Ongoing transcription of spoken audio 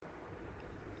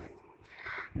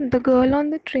The Girl on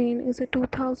the Train is a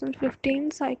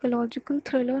 2015 psychological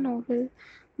thriller novel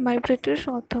by British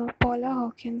author Paula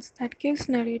Hawkins that gives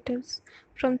narratives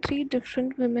from three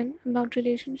different women about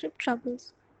relationship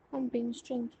troubles and binge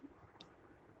drinking.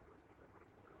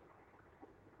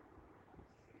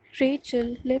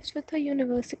 Rachel lives with her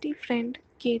university friend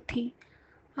Kathy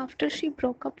after she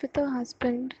broke up with her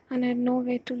husband and had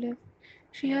nowhere to live.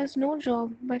 She has no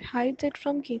job but hides it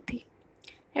from Kathy.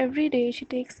 Every day she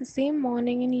takes the same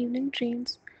morning and evening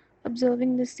trains,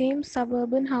 observing the same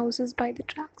suburban houses by the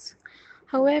tracks.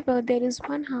 However, there is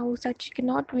one house that she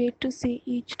cannot wait to see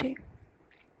each day.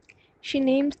 She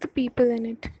names the people in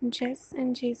it, Jess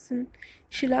and Jason.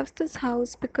 She loves this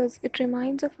house because it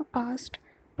reminds of her past,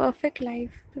 perfect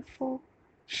life before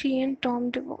she and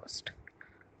Tom divorced.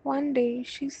 One day,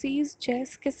 she sees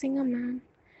Jess kissing a man.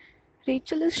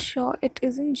 Rachel is sure it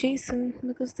isn't Jason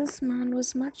because this man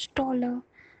was much taller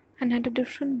and had a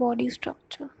different body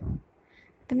structure.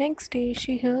 The next day,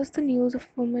 she hears the news of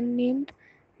a woman named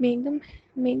Megan,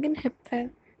 Megan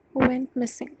Hipwell who went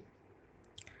missing.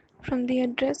 From the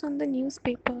address on the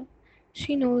newspaper,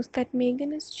 she knows that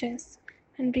Megan is Jess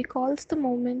and recalls the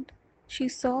moment she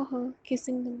saw her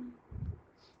kissing the man.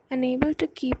 Unable to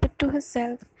keep it to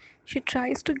herself, she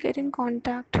tries to get in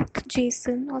contact with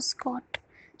Jason or Scott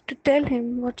to tell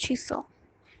him what she saw.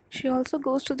 She also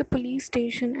goes to the police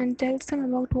station and tells them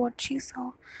about what she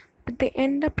saw, but they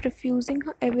end up refusing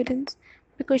her evidence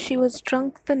because she was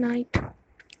drunk the night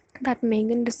that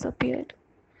Megan disappeared.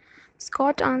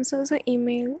 Scott answers her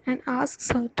email and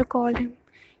asks her to call him.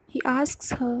 He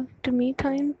asks her to meet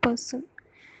her in person.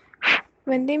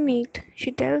 When they meet,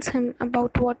 she tells him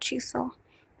about what she saw.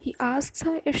 He asks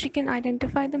her if she can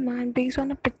identify the man based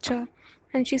on a picture,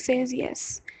 and she says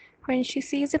yes. When she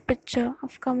sees a picture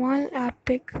of Kamal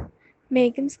Abdik,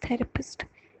 Megan's therapist,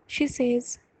 she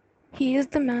says he is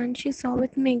the man she saw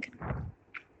with Megan.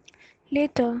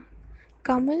 Later,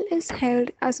 Kamal is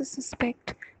held as a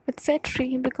suspect but set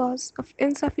free because of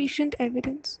insufficient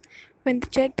evidence. When they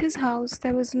checked his house,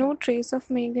 there was no trace of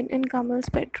Megan in Kamal's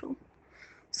bedroom.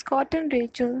 Scott and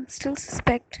Rachel still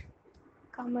suspect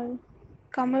Kamal,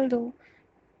 Kamal though,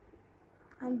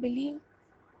 and believe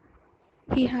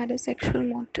he had a sexual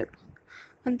motive.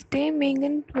 On the day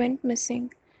Megan went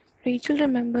missing, Rachel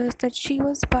remembers that she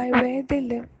was by where they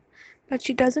live, but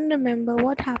she doesn't remember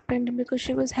what happened because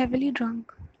she was heavily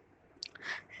drunk.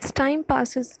 As time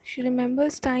passes, she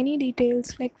remembers tiny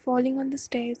details like falling on the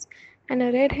stairs and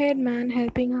a red haired man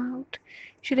helping her out.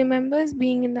 She remembers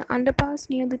being in the underpass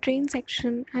near the train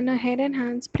section and her head and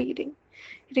hands bleeding.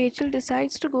 Rachel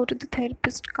decides to go to the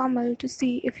therapist Kamal to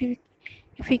see if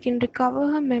he can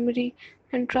recover her memory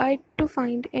and try to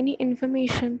find any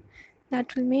information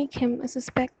that will make him a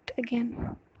suspect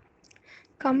again.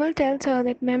 Kamal tells her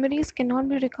that memories cannot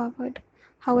be recovered.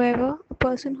 However, a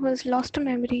person who has lost a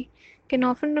memory can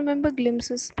often remember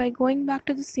glimpses by going back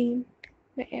to the scene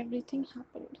where everything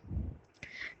happened.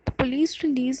 The police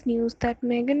release news that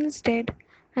Megan is dead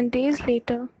and days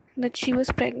later that she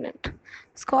was pregnant.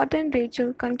 Scott and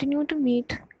Rachel continue to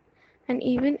meet and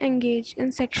even engage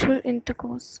in sexual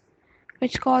intercourse,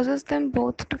 which causes them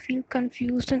both to feel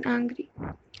confused and angry.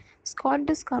 Scott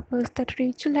discovers that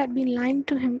Rachel had been lying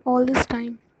to him all this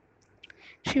time.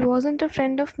 She wasn't a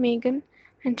friend of Megan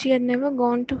and she had never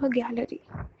gone to her gallery.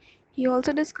 He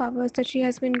also discovers that she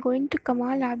has been going to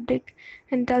Kamal Abdik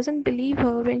and doesn't believe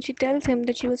her when she tells him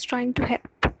that she was trying to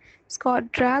help.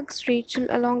 Scott drags Rachel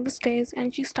along the stairs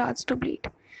and she starts to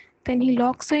bleed. Then he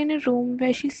locks her in a room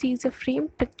where she sees a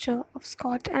framed picture of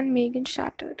Scott and Megan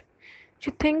shattered.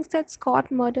 She thinks that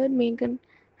Scott murdered Megan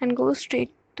and goes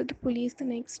straight to the police the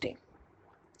next day.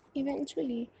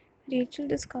 Eventually, Rachel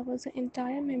discovers her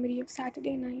entire memory of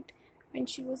Saturday night when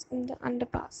she was in the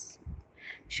underpass.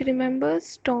 She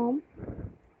remembers Tom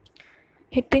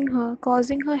hitting her,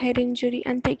 causing her head injury,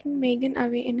 and taking Megan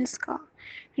away in his car.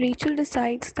 Rachel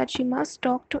decides that she must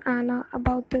talk to Anna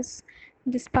about this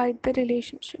despite the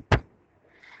relationship.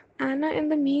 Anna, in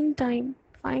the meantime,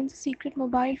 finds a secret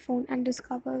mobile phone and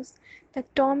discovers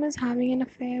that Tom is having an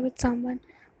affair with someone,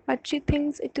 but she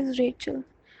thinks it is Rachel.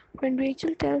 When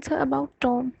Rachel tells her about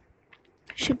Tom,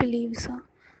 she believes her.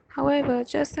 However,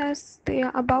 just as they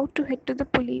are about to head to the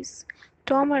police,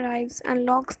 Tom arrives and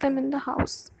locks them in the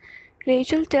house.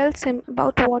 Rachel tells him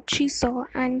about what she saw,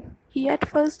 and he at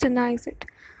first denies it,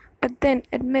 but then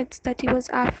admits that he was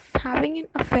having an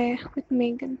affair with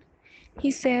Megan. He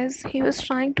says he was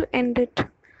trying to end it.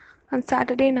 On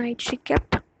Saturday night, she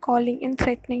kept calling and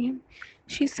threatening him.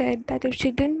 She said that if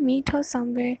she didn't meet her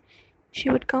somewhere, she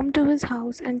would come to his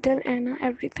house and tell Anna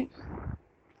everything.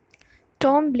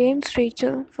 Tom blames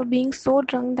Rachel for being so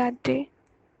drunk that day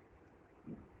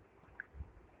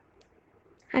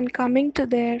and coming to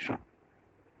their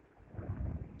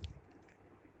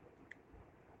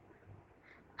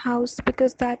house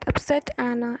because that upset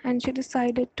Anna and she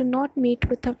decided to not meet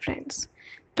with her friends.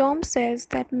 Tom says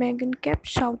that Megan kept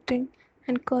shouting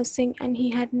and cursing and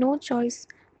he had no choice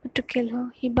but to kill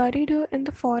her. He buried her in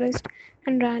the forest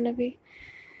and ran away.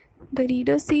 The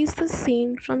reader sees the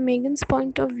scene from Megan's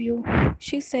point of view.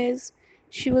 She says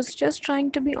she was just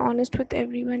trying to be honest with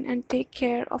everyone and take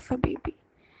care of her baby.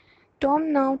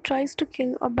 Tom now tries to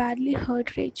kill or badly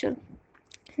hurt Rachel.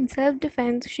 In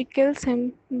self-defense, she kills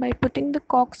him by putting the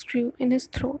corkscrew in his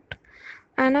throat.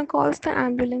 Anna calls the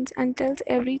ambulance and tells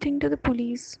everything to the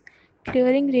police,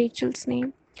 clearing Rachel's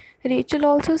name. Rachel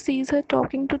also sees her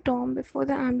talking to Tom before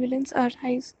the ambulance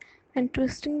arrives and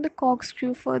twisting the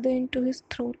corkscrew further into his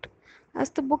throat. As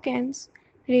the book ends,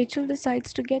 Rachel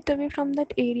decides to get away from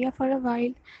that area for a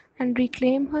while and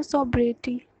reclaim her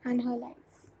sobriety and her life.